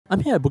I'm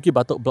here at Bukit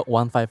Batok Block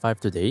 155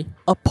 today,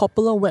 a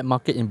popular wet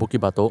market in Bukit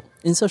Batok,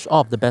 in search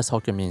of the best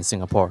Hokkien Mee in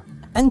Singapore.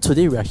 And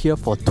today we are here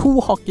for 2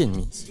 Hokkien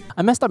Mees.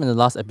 I messed up in the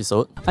last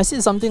episode. I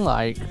said something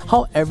like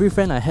how every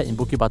friend I had in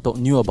Bukit Batok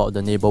knew about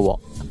the Neighborwok.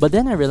 But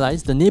then I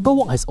realized the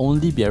Neighborwok has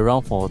only been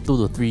around for 2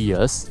 to 3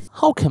 years.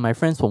 How can my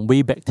friends from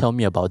way back tell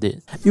me about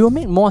it? It will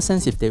make more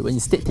sense if they were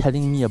instead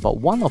telling me about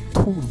one of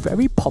 2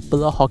 very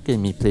popular Hokkien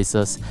Mee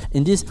places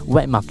in this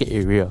wet market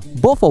area,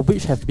 both of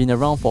which have been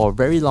around for a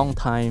very long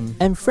time,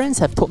 and friends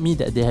have told me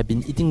that they have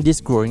been eating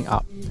this growing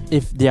up.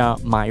 If they are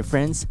my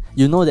friends,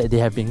 you know that they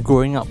have been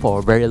growing up for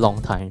a very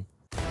long time.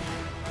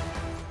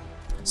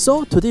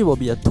 So today will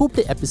be a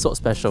 2-plate episode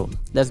special.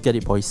 Let's get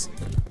it, boys.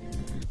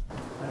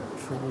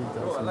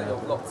 I like your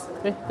vlogs.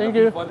 Okay, thank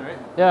you. Fun, right?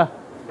 Yeah,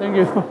 thank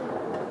you.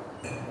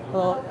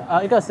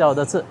 一个小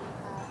的字。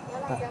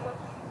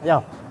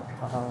要。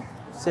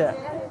谢谢。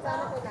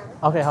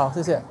OK， 好，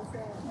谢谢。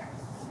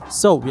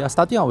So we are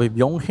starting out with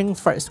Yong Heng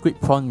Fried Squid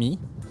Prawn Mee.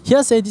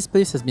 Here say this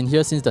place has been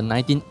here since the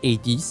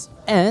 1980s,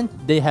 and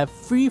they have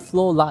free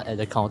flow lard at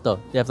the counter.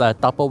 They have like a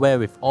Tupperware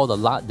with all the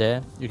lard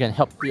there. You can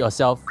help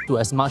yourself to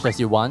as much as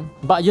you want,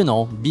 but you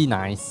know, be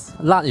nice.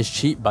 Lard is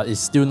cheap, but it's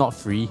still not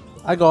free.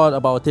 I got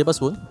about a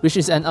tablespoon, which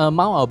is an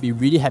amount I'll be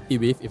really happy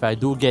with if I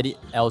do get it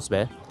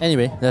elsewhere.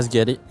 Anyway, let's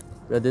get it.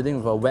 We're dealing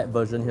with a wet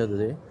version here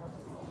today.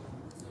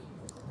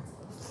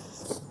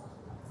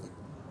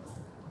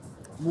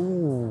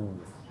 Ooh.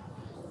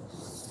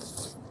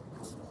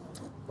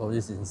 Oh,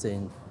 this is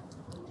insane.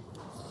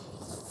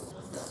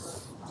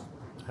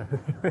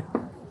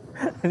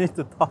 I need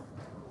to talk.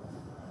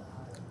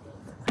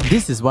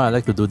 This is why I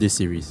like to do this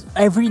series.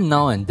 Every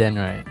now and then,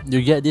 right,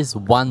 you get this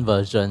one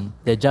version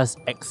that just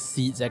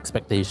exceeds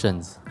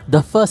expectations.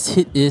 The first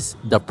hit is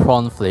the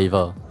prawn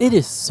flavor. It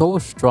is so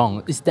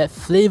strong. It's that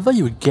flavor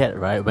you get,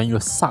 right, when you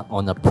suck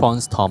on a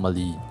prawn's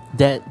tomally.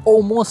 That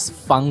almost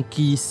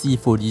funky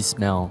seafoody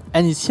smell.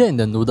 And it's here in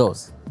the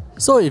noodles.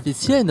 So if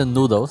it's here in the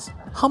noodles,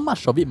 how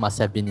much of it must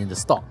have been in the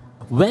stock?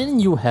 When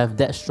you have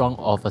that strong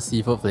of a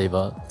seafood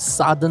flavor,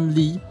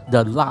 suddenly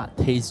the lard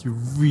tastes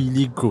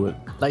really good.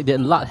 Like that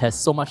lard has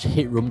so much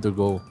headroom to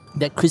go.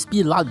 That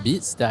crispy lard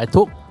bits that I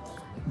took,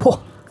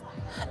 whoa,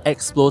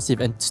 explosive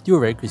and still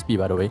very crispy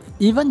by the way.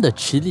 Even the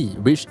chili,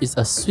 which is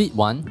a sweet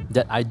one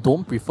that I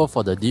don't prefer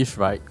for the dish,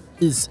 right,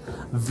 is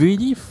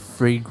really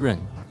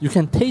fragrant. You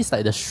can taste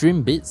like the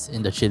shrimp bits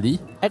in the chili.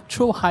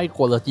 Actual high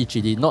quality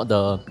chili, not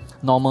the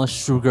normal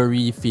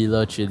sugary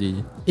filler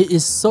chili. It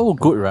is so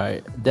good,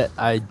 right, that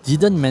I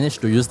didn't manage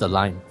to use the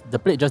lime. The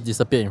plate just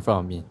disappeared in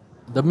front of me.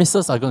 The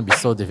misses are going to be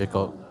so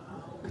difficult.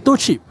 Too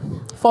cheap.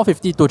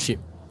 $4.50 too cheap.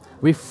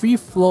 With free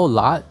flow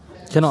lard,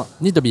 cannot.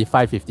 Need to be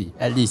 $5.50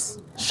 at least.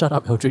 Shut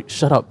up, Eldrick.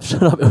 Shut up,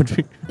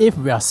 Eldrick. If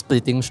we are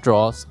splitting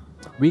straws,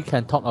 we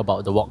can talk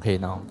about the wok hei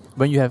now.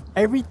 When you have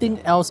everything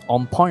else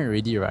on point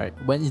already, right,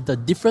 when it's the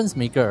difference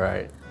maker,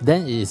 right,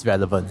 then it is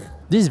relevant.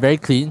 This is very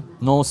clean,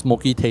 no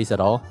smoky taste at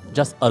all,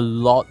 just a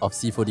lot of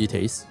seafoody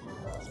taste.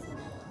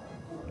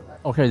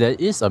 Okay, there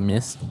is a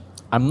miss.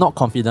 I'm not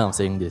confident of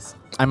saying this.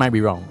 I might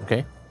be wrong,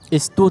 okay?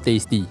 It's too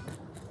tasty.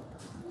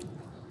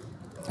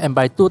 And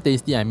by too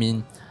tasty, I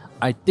mean,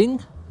 I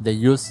think they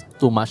use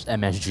too much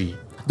MSG.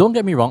 Don't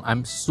get me wrong,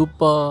 I'm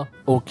super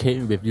okay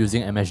with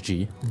using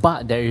MSG,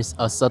 but there is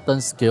a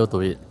certain scale to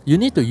it. You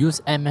need to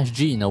use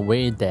MSG in a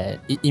way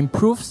that it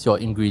improves your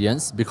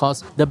ingredients,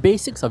 because the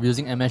basics of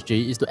using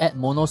MSG is to add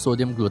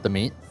monosodium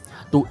glutamate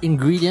to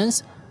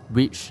ingredients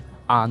which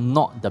are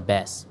not the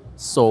best.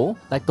 So,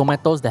 like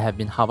tomatoes that have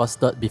been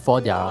harvested before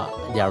they are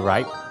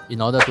ripe,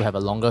 in order to have a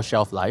longer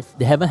shelf life,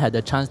 they haven't had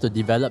the chance to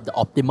develop the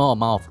optimal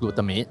amount of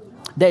glutamate.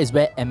 That is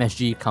where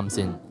MSG comes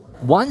in.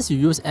 Once you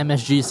use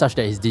MSG such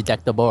that it's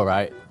detectable,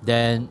 right,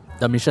 then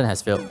the mission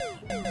has failed.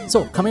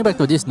 So coming back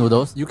to these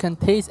noodles, you can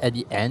taste at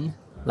the end,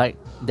 like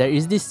there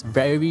is this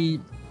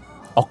very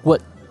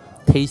awkward,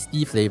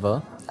 tasty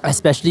flavor,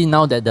 especially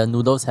now that the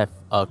noodles have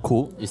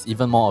cooled, it's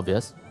even more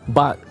obvious.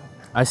 But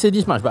I say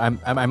this much, but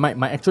I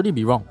might actually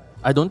be wrong.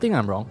 I don't think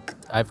I'm wrong.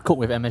 I've cooked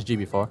with MSG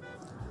before.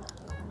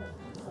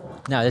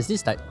 Now there's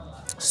this like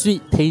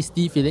sweet,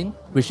 tasty feeling,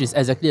 which is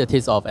exactly the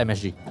taste of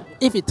MSG.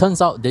 If it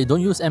turns out they don't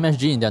use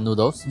MSG in their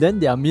noodles, then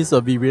their miss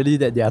will be really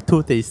that they are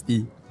too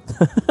tasty.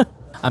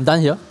 I'm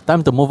done here.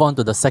 Time to move on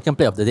to the second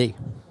plate of the day.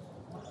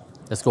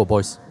 Let's go,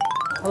 boys.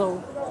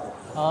 Hello.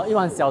 一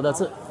碗小的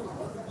字。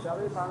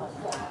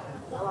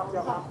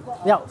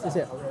要，谢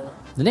谢。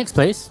The next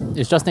place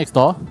is just next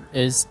door.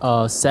 Is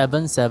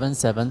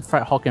 777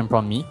 Fried Hokkien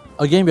Prawn Mee.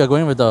 Again, we are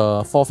going with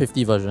the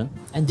 450 version.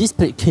 And this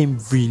plate came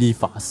really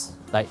fast.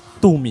 Like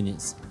 2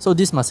 minutes. So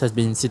this must have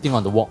been sitting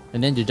on the wok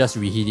and then you just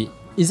reheat it.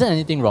 Isn't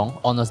anything wrong,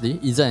 honestly,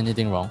 isn't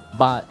anything wrong.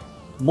 But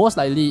most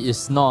likely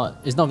it's not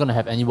gonna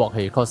have any wok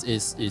hei because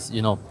it's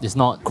you know, it's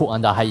not cooked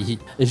under high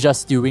heat. It's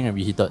just stewing and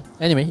reheated.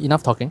 Anyway,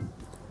 enough talking.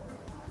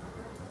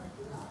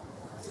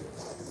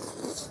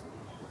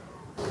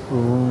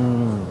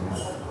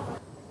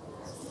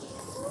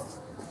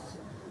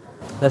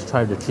 Let's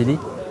try the chili.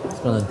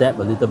 Just gonna dab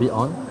a little bit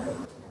on.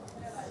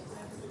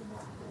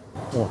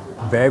 Oh,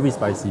 very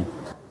spicy.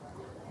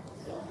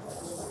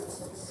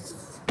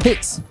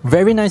 Hits,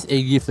 very nice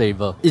eggy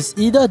flavor. It's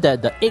either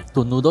that the egg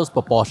to noodles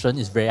proportion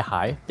is very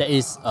high, there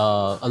is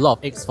a lot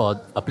of eggs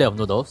for a plate of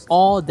noodles,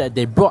 or that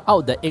they brought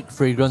out the egg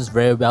fragrance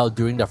very well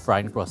during the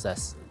frying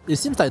process. It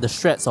seems like the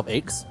shreds of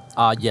eggs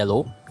are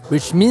yellow,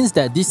 which means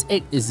that this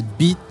egg is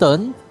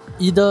beaten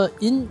either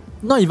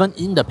not even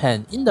in the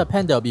pan. In the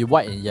pan, they'll be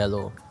white and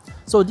yellow.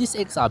 So these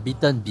eggs are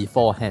beaten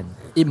beforehand.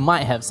 It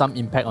might have some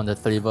impact on the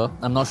flavor,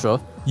 I'm not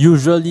sure.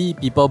 Usually,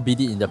 people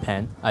beat it in the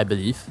pan, I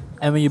believe.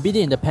 And when you beat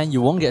it in the pan,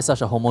 you won't get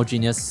such a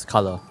homogeneous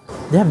color.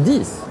 They have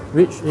this,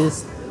 which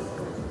is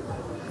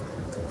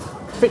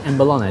fake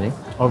abalone, I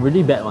think. Or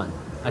really bad one.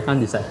 I can't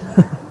decide.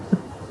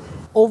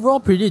 Overall,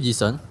 pretty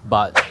decent,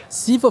 but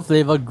seafood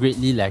flavor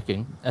greatly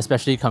lacking,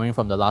 especially coming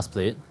from the last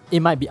plate. It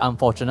might be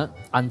unfortunate,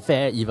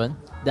 unfair even,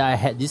 that I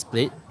had this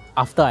plate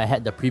after I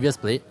had the previous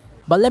plate.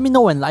 But let me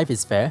know when life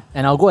is fair,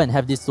 and I'll go and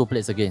have these two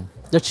plates again.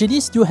 The chili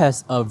still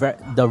has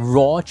the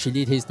raw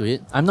chili taste to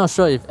it. I'm not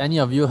sure if any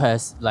of you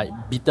has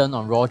bitten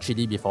on raw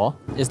chili before.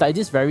 It's like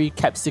this very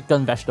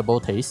capsicum vegetable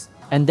taste.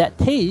 And that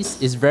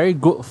taste is very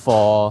good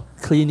for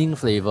cleaning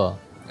flavor.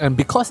 And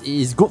because it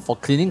is good for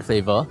cleaning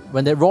flavor,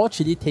 when the raw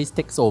chili taste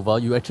takes over,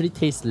 you actually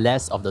taste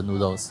less of the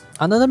noodles.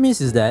 Another miss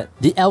is that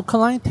the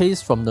alkaline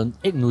taste from the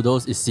egg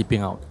noodles is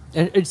seeping out.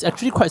 And it's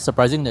actually quite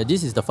surprising that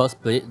this is the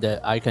first plate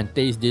that I can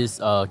taste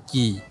this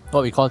ghee,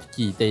 what we call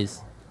ghee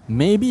taste.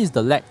 Maybe it's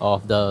the lack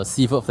of the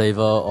seafood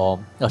flavor or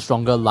a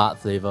stronger lard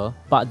flavor,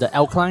 but the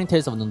alkaline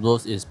taste of the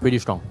noodles is pretty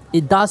strong.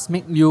 It does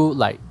make you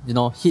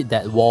hit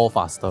that wall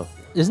faster.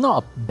 It's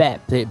not a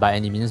bad plate by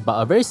any means,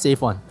 but a very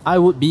safe one. I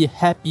would be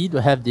happy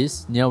to have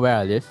this near where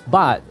I live,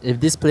 but if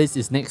this place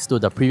is next to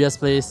the previous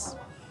place,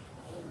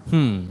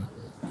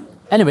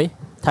 Anyway,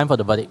 time for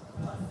the verdict.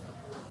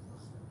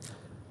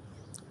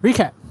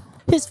 Recap.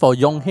 Hits for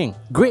Yong Heng.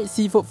 Great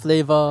seafood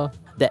flavor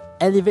that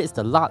elevates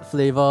the lard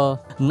flavor,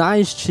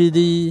 nice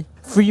chili,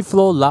 free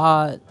flow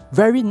lard,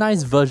 very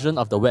nice version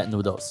of the wet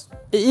noodles.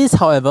 It is,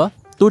 however,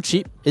 too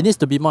cheap. It needs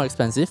to be more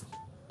expensive.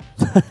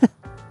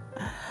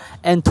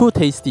 And too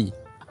tasty.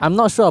 I'm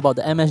not sure about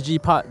the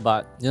MSG part,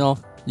 but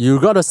you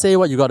gotta say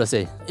what you gotta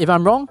say. If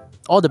I'm wrong,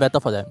 all the better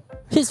for them.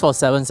 Hits for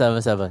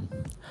 777.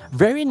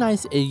 Very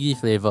nice eggy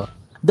flavor.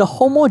 The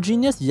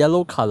homogeneous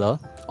yellow color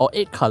or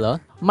egg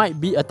color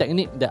might be a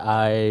technique that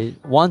I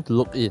want to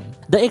look in.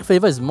 The egg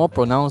flavor is more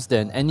pronounced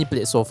than any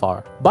plate so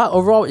far, but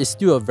overall it's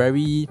still a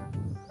very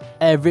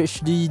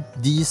averagely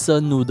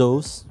decent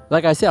noodles.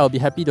 Like I said, I'll be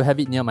happy to have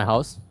it near my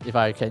house if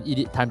I can eat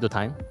it time to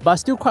time, but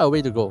still quite a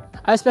way to go.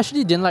 I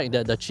especially didn't like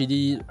that the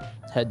chili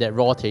had that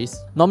raw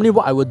taste. Normally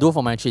what I would do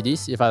for my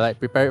chilies, if I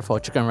prepare it for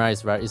chicken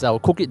rice, right, is I will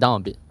cook it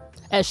down a bit.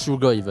 Add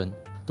sugar even,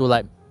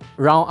 to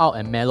round out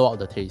and mellow out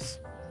the taste.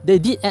 They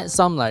did add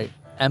some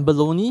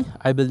abalone,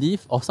 I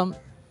believe, or some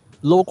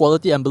low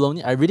quality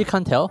abalone. I really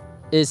can't tell.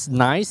 It's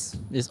nice,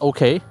 it's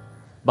okay,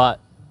 but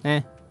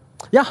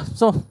yeah,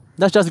 so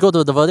let's just go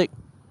to the verdict.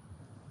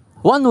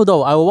 1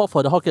 noodle, I will walk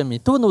for the Hokkien Mee.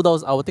 2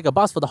 noodles, I will take a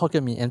bus for the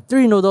Hokkien Mee. And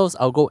 3 noodles,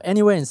 I'll go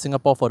anywhere in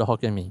Singapore for the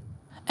Hokkien Mee.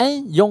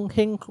 And Yong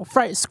Heng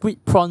Fried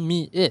Squid Prawn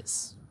Mee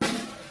is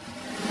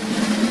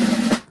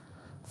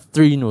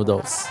 3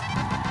 noodles.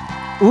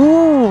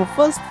 Ooh,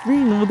 first 3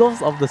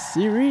 noodles of the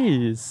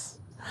series.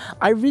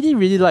 I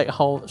really like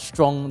how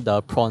strong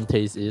the prawn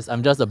taste is.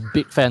 I'm just a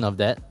big fan of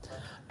that.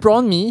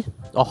 Prawn Mee,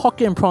 or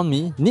Hokkien Prawn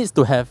Mee, needs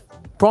to have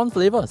prawn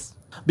flavors.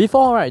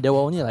 Before, right, there were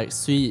only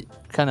sweet,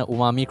 kind of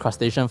umami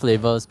crustacean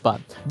flavors,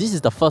 but this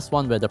is the first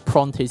one where the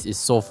prawn taste is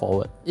so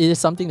forward. It is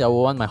something that I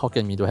would want my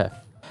Hokkien Mee to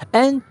have.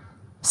 And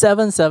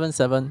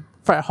 777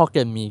 Fried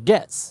Hokkien Mee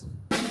gets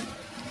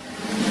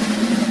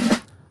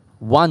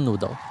 1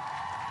 noodle.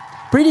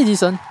 Pretty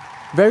decent,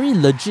 very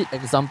legit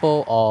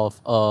example of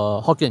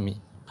Hokkien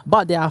Mee.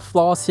 But there are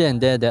flaws here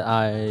and there that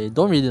I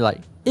don't really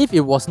like. If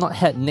it was not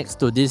had next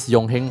to this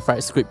Yong Heng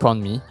Fried Squid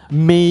Prawn Mee,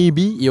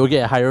 maybe it will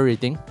get a higher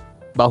rating.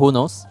 But who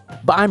knows?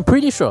 But I'm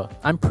pretty sure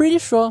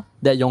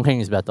that Yong Heng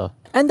is better.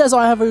 And that's all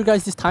I have for you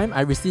guys this time.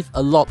 I received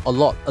a lot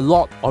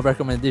of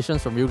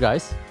recommendations from you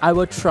guys. I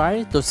will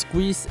try to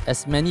squeeze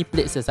as many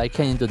plates as I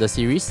can into the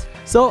series.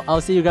 So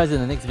I'll see you guys in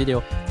the next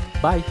video.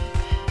 Bye!